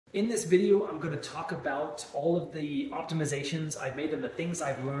In this video, I'm going to talk about all of the optimizations I've made and the things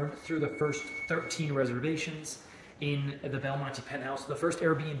I've learned through the first 13 reservations in the Belmonte Penthouse, the first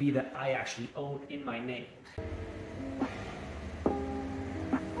Airbnb that I actually own in my name.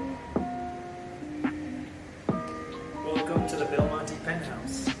 Welcome to the Belmonte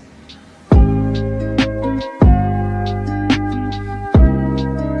Penthouse.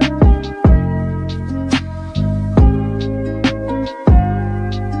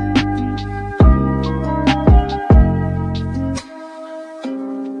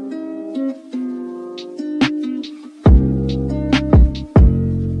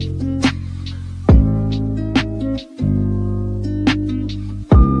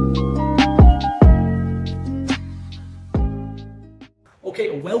 Okay,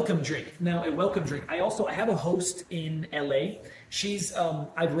 a welcome drink. Now, a welcome drink. I have a host in LA. She's,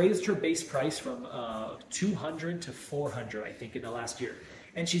 I've raised her base price from 200 to 400, I think, in the last year.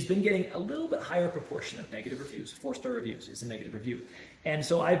 And she's been getting a little bit higher proportion of negative reviews. 4-star reviews is a negative review. And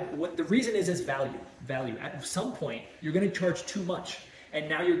so the reason is value. Value. At some point, you're going to charge too much. And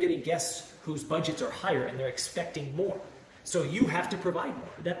now you're getting guests whose budgets are higher and they're expecting more. So you have to provide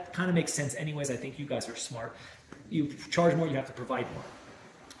more. That kind of makes sense anyways. I think you guys are smart. You charge more, you have to provide more.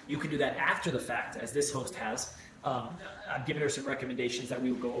 You can do that after the fact, as this host has. I've given her some recommendations that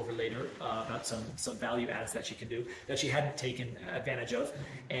we will go over later about some value adds that she can do that she hadn't taken advantage of.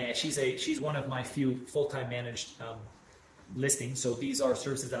 And she's one of my few full-time managed listings. So these are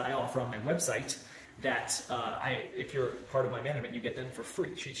services that I offer on my website that if you're part of my management, you get them for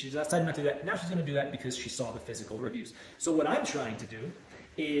free. She's decided not to do that. Now she's going to do that because she saw the physical reviews. So what I'm trying to do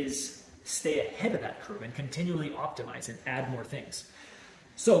is stay ahead of that curve and continually optimize and add more things.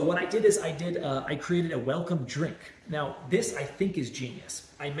 So what I did is I created a welcome drink. Now this I think is genius.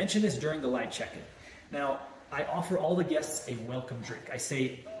 I mentioned this during the live check-in. Now I offer all the guests a welcome drink. I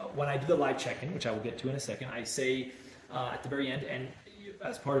say when I do the live check-in, which I will get to in a second, I say at the very end, and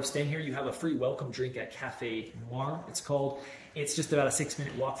as part of staying here, you have a free welcome drink at Cafe Noir, it's called. It's just about a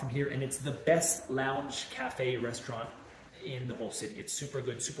 6-minute walk from here, and it's the best lounge cafe restaurant in the whole city. It's super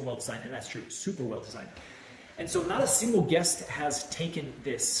good, super well designed, and that's true, super well designed. And so not a single guest has taken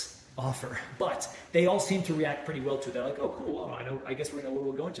this offer, but they all seem to react pretty well to it. They're like, oh, cool, well, I guess we're gonna know where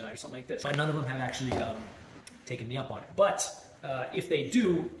we're going tonight or something like this. But none of them have actually taken me up on it. But if they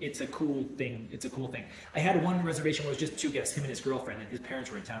do, it's a cool thing. It's a cool thing. I had one reservation where it was just 2 guests, him and his girlfriend, and his parents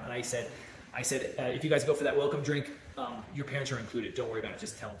were in town. And I said, if you guys go for that welcome drink, your parents are included. Don't worry about it.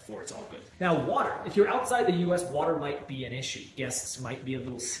 Just tell them before. It's all good. Now, water. If you're outside the U.S., water might be an issue. Guests might be a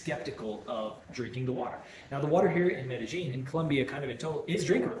little skeptical of drinking the water. Now, the water here in Medellin, in Colombia, kind of in total, is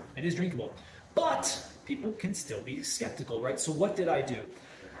drinkable. It is drinkable. But people can still be skeptical, right? So what did I do?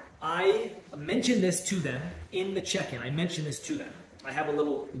 I mentioned this to them in the check-in. I mentioned this to them. I have a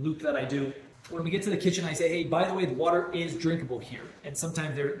little loop that I do. When we get to the kitchen, I say, hey, by the way, the water is drinkable here. And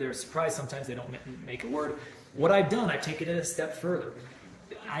sometimes they're surprised. Sometimes they don't make a word. What I've done, I've taken it a step further.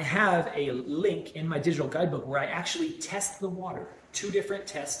 I have a link in my digital guidebook where I actually test the water. 2 different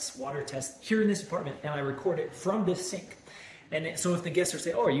tests, water tests, here in this apartment, and I record it from this sink. And so if the guests are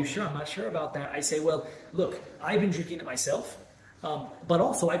saying, oh, are you sure? I'm not sure about that. I say, well, look, I've been drinking it myself. But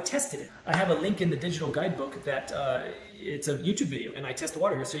also I've tested it. I have a link in the digital guidebook that it's a YouTube video, and I test the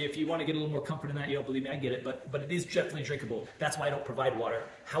water here. So if you want to get a little more comfort in that, you don't believe me, I get it. But it is definitely drinkable. That's why I don't provide water.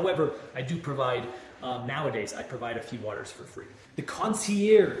 However, I do provide, nowadays, I provide a few waters for free. The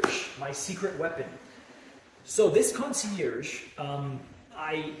Concierge, my secret weapon. So this Concierge,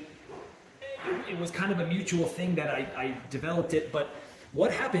 it was kind of a mutual thing that I developed it. But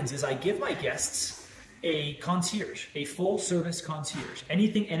what happens is I give my guests a concierge, a full-service concierge.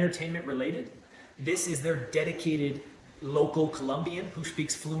 Anything entertainment related, this is their dedicated local Colombian who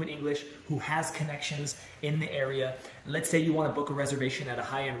speaks fluent English, who has connections in the area. Let's say you want to book a reservation at a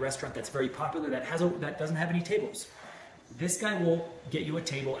high-end restaurant that's very popular, that doesn't have any tables. This guy will get you a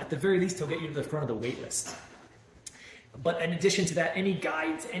table. At the very least, he'll get you to the front of the wait list. But in addition to that, any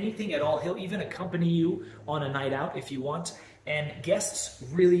guides, anything at all, he'll even accompany you on a night out if you want. And guests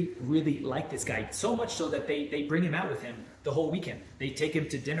really, really like this guy, so much so that they bring him out with him the whole weekend. They take him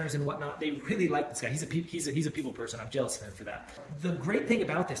to dinners and whatnot. They really like this guy. He's a people person. I'm jealous of him for that. The great thing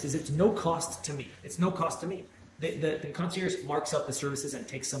about this is it's no cost to me. It's no cost to me. The concierge marks up the services and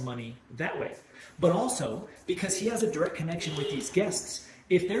takes some money that way. But also, because he has a direct connection with these guests,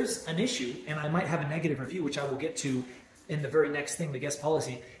 if there's an issue, and I might have a negative review, which I will get to in the very next thing, the guest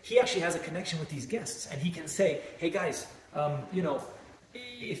policy, he actually has a connection with these guests. And he can say, hey guys, you know,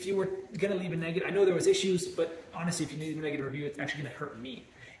 if you were going to leave a negative, I know there was issues, but honestly, if you leave a negative review, it's actually going to hurt me.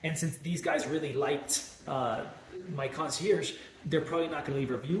 And since these guys really liked my concierge, they're probably not going to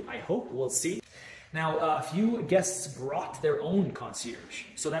leave a review. I hope. We'll see. Now, a few guests brought their own concierge,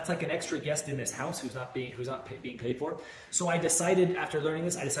 so that's like an extra guest in this house who's not being paid for. So I decided, after learning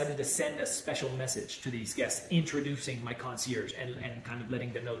this, I decided to send a special message to these guests, introducing my concierge and kind of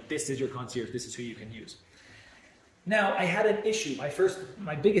letting them know this is your concierge, this is who you can use. Now, I had an issue.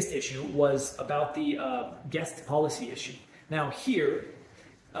 My biggest issue was about the guest policy issue. Now here,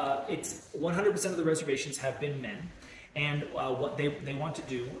 it's 100% of the reservations have been men. And what they want to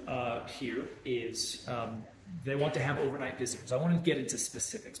do here is they want to have overnight visitors. I want to get into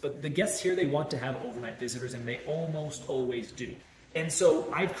specifics, but the guests here, they want to have overnight visitors, and they almost always do. And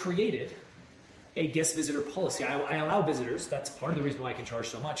so I've created a guest visitor policy. I allow visitors. That's part of the reason why I can charge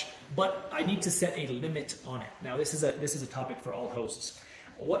so much, but I need to set a limit on it. Now, this is a topic for all hosts.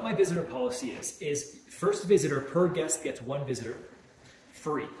 What my visitor policy is first visitor per guest gets one visitor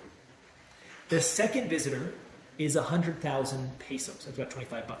free. The second visitor is 100,000 pesos. That's about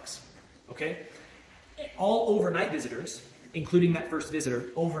 25 bucks. Okay? All overnight visitors, including that first visitor,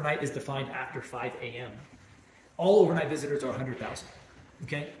 overnight is defined after 5 a.m. All overnight visitors are 100,000.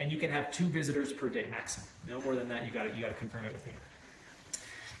 Okay? And you can have 2 visitors per day maximum. No more than that, you got to confirm it with me.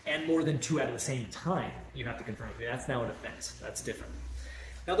 And more than 2 at the same time, you have to confirm it with me. That's now an offense. That's different.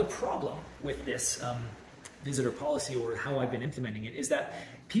 Now, the problem with this visitor policy, or how I've been implementing it, is that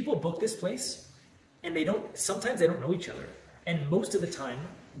people book this place and sometimes they don't know each other. And most of the time,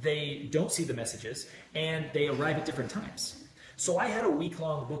 they don't see the messages and they arrive at different times. So I had a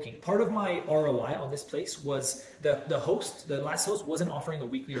week-long booking. Part of my ROI on this place was the last host wasn't offering a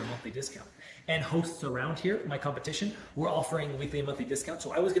weekly or monthly discount. And hosts around here, my competition, were offering weekly and monthly discounts.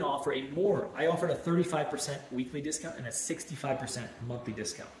 So I was gonna offer I offered a 35% weekly discount and a 65% monthly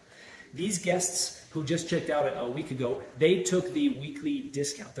discount. These guests who just checked out a week ago, they took the weekly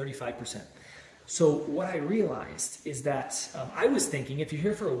discount, 35%. So what I realized is that I was thinking if you're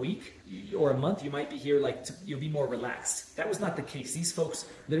here for a week or a month, you might be here you'll be more relaxed. That was not the case. These folks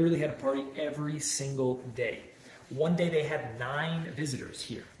literally had a party every single day. One day they had 9 visitors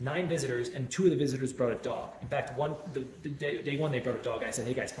here, 9 visitors, and 2 of the visitors brought a dog. In fact, day one they brought a dog. I said,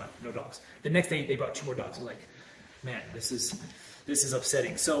 hey guys, come on, no dogs. The next day they brought 2 more dogs. I was like, man, this is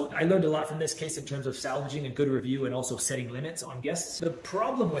upsetting. So I learned a lot from this case in terms of salvaging a good review and also setting limits on guests. The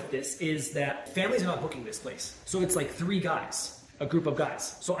problem with this is that families are not booking this place. So it's like 3 guys, a group of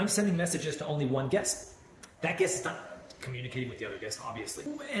guys. So I'm sending messages to only 1 guest. That guest is not communicating with the other guests, obviously.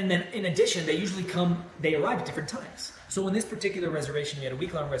 And then in addition, they arrive at different times. So in this particular reservation, we had a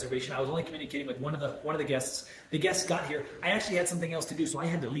week-long reservation. I was only communicating with one of the guests. The guests got here. I actually had something else to do, so I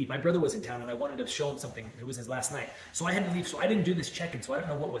had to leave. My brother was in town, and I wanted to show him something. It was his last night. So I had to leave, so I didn't do this check-in, so I don't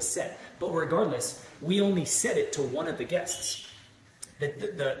know what was set. But regardless, we only set it to one of the guests,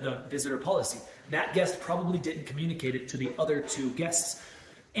 the visitor policy. That guest probably didn't communicate it to the other 2 guests.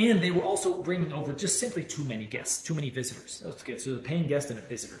 And they were also bringing over just simply too many guests, too many visitors. Okay, so the paying guest and a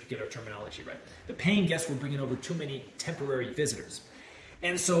visitor, to get our terminology right. The paying guests were bringing over too many temporary visitors.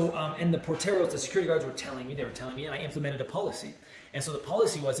 And so, and the porteros, the security guards were telling me, and I implemented a policy. And so the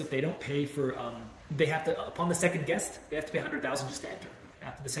policy was if they don't pay for, they have to, upon the second guest, they have to pay 100,000 just to enter,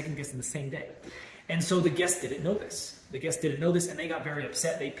 after the second guest in the same day. And so the guests didn't know this. The guests didn't know this, and they got very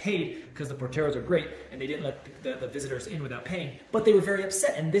upset. They paid because the porteros are great, and they didn't let the visitors in without paying. But they were very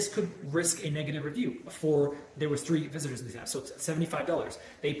upset, and this could risk a negative review. There was 3 visitors in this house, so it's $75.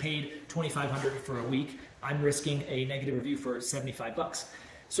 They paid $2,500 for a week. I'm risking a negative review for 75 bucks.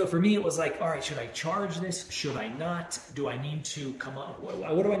 So for me, it was like, all right, should I charge this? Should I not? Do I need to come up?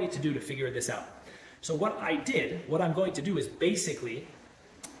 What do I need to do to figure this out? So what I'm going to do is basically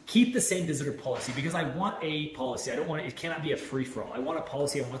keep the same visitor policy, because I want a policy. It cannot be a free-for-all. I want a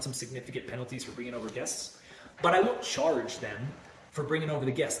policy. I want some significant penalties for bringing over guests, but I won't charge them for bringing over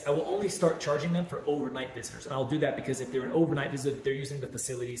the guests. I will only start charging them for overnight visitors, and I'll do that because if they're an overnight visitor, they're using the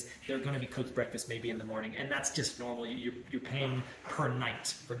facilities, they're going to be cooked breakfast maybe in the morning, and that's just normal. You're paying per night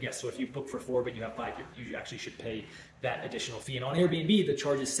for guests. So if you book for 4 but you have 5, you actually should pay that additional fee. And on Airbnb, the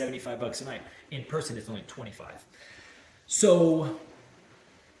charge is 75 bucks a night. In person, it's only 25. So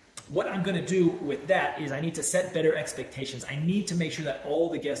what I'm going to do with that is I need to set better expectations. I need to make sure that all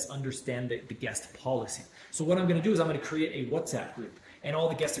the guests understand the guest policy. So what I'm going to do is I'm going to create a WhatsApp group, and all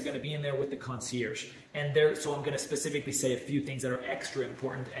the guests are going to be in there with the concierge. So I'm going to specifically say a few things that are extra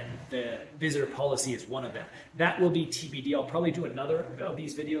important, and the visitor policy is one of them. That will be TBD. I'll probably do another of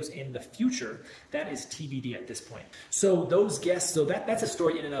these videos in the future. That is TBD at this point. So those guests, that's a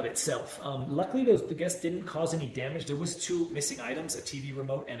story in and of itself. Luckily, the guests didn't cause any damage. There was 2 missing items, a TV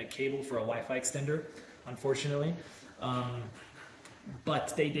remote and a cable for a Wi-Fi extender, unfortunately.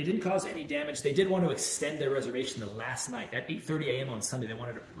 but they didn't cause any damage. They did want to extend their reservation the last night at 8:30 a.m. on Sunday. They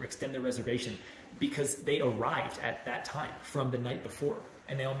wanted to extend their reservation because they arrived at that time from the night before,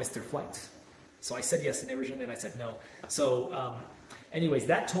 and they all missed their flights. So I said yes originally, and I said no. So anyways,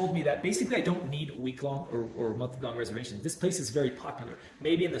 that told me that basically I don't need week-long or month-long reservations. This place is very popular.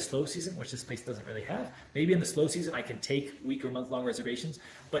 Maybe in the slow season, which this place doesn't really have, maybe in the slow season I can take week or month-long reservations.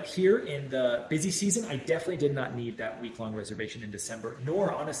 But here in the busy season, I definitely did not need that week-long reservation in December,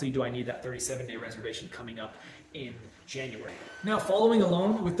 nor honestly do I need that 37-day reservation coming up in January. Now, following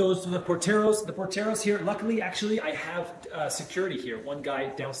along with the porteros here, luckily, actually, I have security here. One guy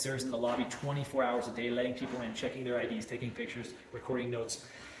downstairs in the lobby, 24 hours a day, letting people in, checking their IDs, taking pictures, recording notes.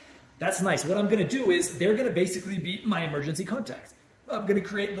 That's nice. What I'm going to do is they're going to basically be my emergency contact. I'm going to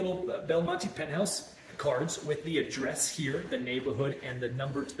create little Belmonte Penthouse cards with the address here, the neighborhood, and the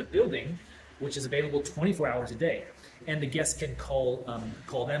number to the building, which is available 24 hours a day. And the guests can call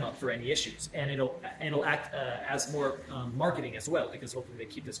them up for any issues, and it'll act as more marketing as well, because hopefully they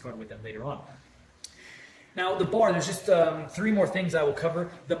keep this card with them later on. Now the bar, there's just 3 more things I will cover.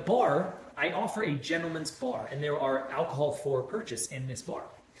 The bar, I offer a gentleman's bar, and there are alcohol for purchase in this bar.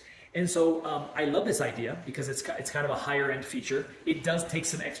 And so I love this idea because it's kind of a higher end feature. It does take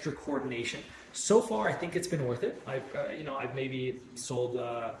some extra coordination. So far, I think it's been worth it. I've maybe sold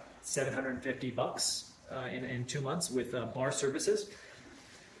 $750 in 2 months with bar services.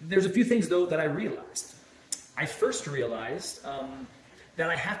 There's a few things though that I realized. I first realized that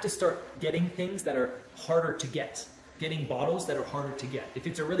I have to start getting things that are harder to get, getting bottles that are harder to get. If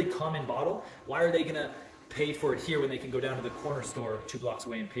it's a really common bottle, why are they gonna pay for it here when they can go down to the corner store 2 blocks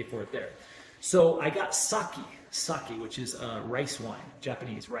away and pay for it there? So I got sake, which is rice wine,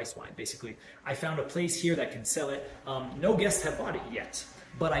 Japanese rice wine, basically. I found a place here that can sell it. No guests have bought it yet.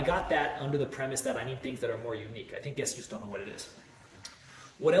 But I got that under the premise that I need things that are more unique. I think guests just don't know what it is.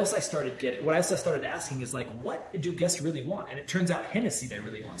 What else I started asking is like, what do guests really want? And it turns out Hennessy they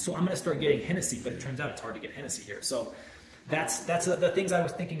really want. So I'm going to start getting Hennessy, but it turns out it's hard to get Hennessy here. So that's the things I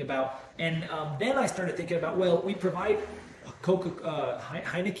was thinking about. And then I started thinking about, well, we provide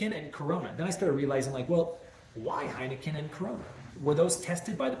Heineken and Corona. Then I started realizing like, well, why Heineken and Corona? Were those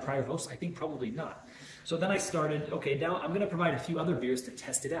tested by the prior hosts? I think probably not. So then I started, okay, now I'm going to provide a few other beers to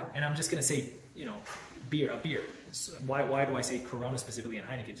test it out. And I'm just going to say, a beer. So why do I say Corona specifically and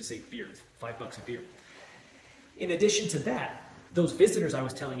Heineken? Just say beer, $5 a beer. In addition to that, those visitors I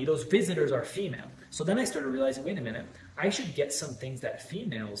was telling you, those visitors are female. So then I started realizing, wait a minute, I should get some things that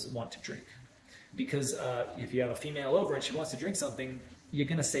females want to drink. Because if you have a female over and she wants to drink something, you're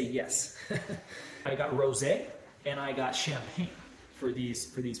going to say yes. I got rosé and I got champagne for these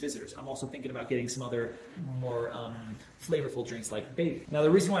visitors. I'm also thinking about getting some other more flavorful drinks like baby. Now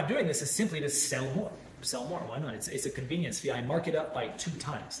the reason why I'm doing this is simply to sell more. Why not? It's a convenience fee. I mark it up by 2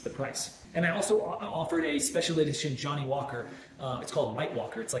 times the price. And I also offered a special edition Johnny Walker. It's called White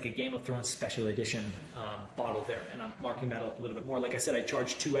Walker. It's like a Game of Thrones special edition bottle there. And I'm marking that up a little bit more. Like I said, I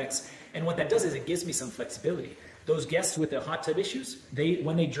charge 2x. And what that does is it gives me some flexibility. Those guests with the hot tub issues,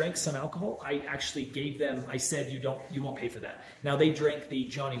 when they drank some alcohol, I actually gave them, I said, you won't pay for that. Now they drank the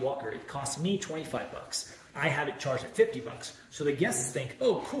Johnny Walker. It cost me $25. I have it charged at $50. So the guests think,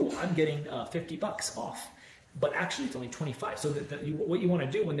 oh, cool, I'm getting $50 off. But actually it's only 25. So what you want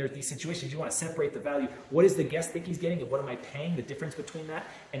to do when there's these situations, you want to separate the value. What does the guest think he's getting and what am I paying, the difference between that,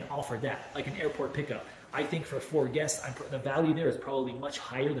 and offer that, like an airport pickup. I think for 4 guests, the value there is probably much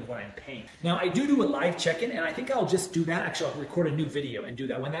higher than what I'm paying. Now I do a live check-in, and I think I'll just do that. Actually, I'll record a new video and do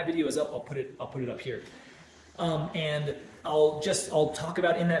that. When that video is up, I'll put it up here. And I'll talk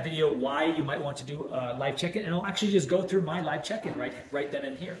about in that video why you might want to do a live check-in, and I'll actually just go through my live check-in right then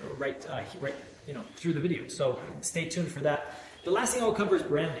and here, or right through the video. So stay tuned for that. The last thing I'll cover is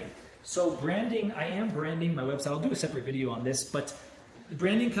branding. So branding, I am branding my website. I'll do a separate video on this, but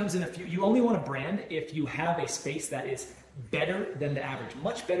branding comes in you only want to brand if you have a space that is better than the average,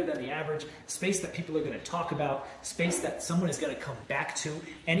 much better than the average, space that people are going to talk about, space that someone is going to come back to,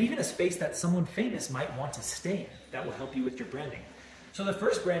 and even a space that someone famous might want to stay in. That will help you with your branding. So the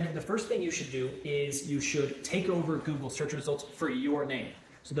first thing you should do is you should take over Google search results for your name.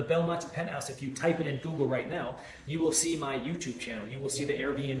 So the Belmonte Penthouse, if you type it in Google right now, you will see my YouTube channel, you will see the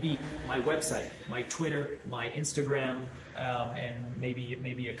Airbnb, my website, my Twitter, my Instagram, and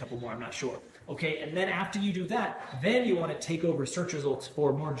maybe a couple more, I'm not sure. Okay, and then after you do that, then you want to take over search results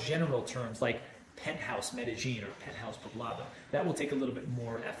for more general terms like Penthouse Medellin or Penthouse Poblado. That will take a little bit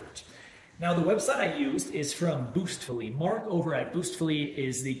more effort. Now the website I used is from Boostfully. Mark over at Boostfully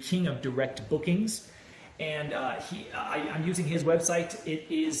is the king of direct bookings. and I'm using his website. It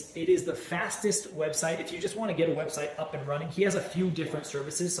is the fastest website. If you just want to get a website up and running, he has a few different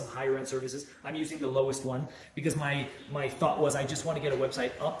services, some higher end services. I'm using the lowest one because my thought was I just want to get a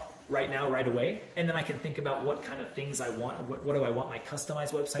website up right now, right away, and then I can think about what kind of things I want, what do I want my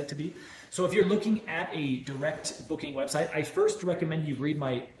customized website to be. So if you're looking at a direct booking website, I first recommend you read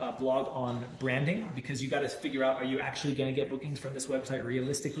my blog on branding, because you got to figure out, are you actually going to get bookings from this website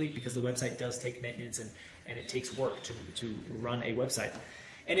realistically, because the website does take maintenance and it takes work to run a website.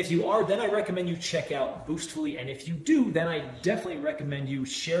 And if you are, then I recommend you check out Boostfully. And if you do, then I definitely recommend you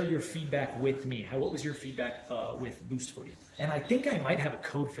share your feedback with me. What was your feedback with Boostfully? And I think I might have a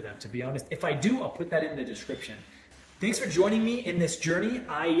code for them, to be honest. If I do, I'll put that in the description. Thanks for joining me in this journey.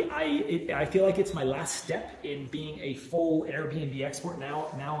 I feel like it's my last step in being a full Airbnb expert.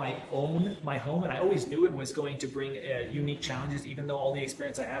 Now I own my home, and I always knew it was going to bring unique challenges. Even though all the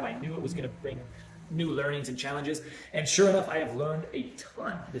experience I have, I knew it was going to bring new learnings and challenges. And sure enough, I have learned a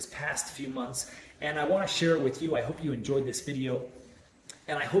ton this past few months, and I want to share it with you. I hope you enjoyed this video,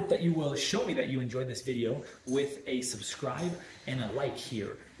 and I hope that you will show me that you enjoyed this video with a subscribe and a like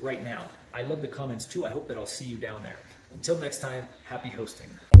here right now. I love the comments too. I hope that I'll see you down there. Until next time, happy hosting.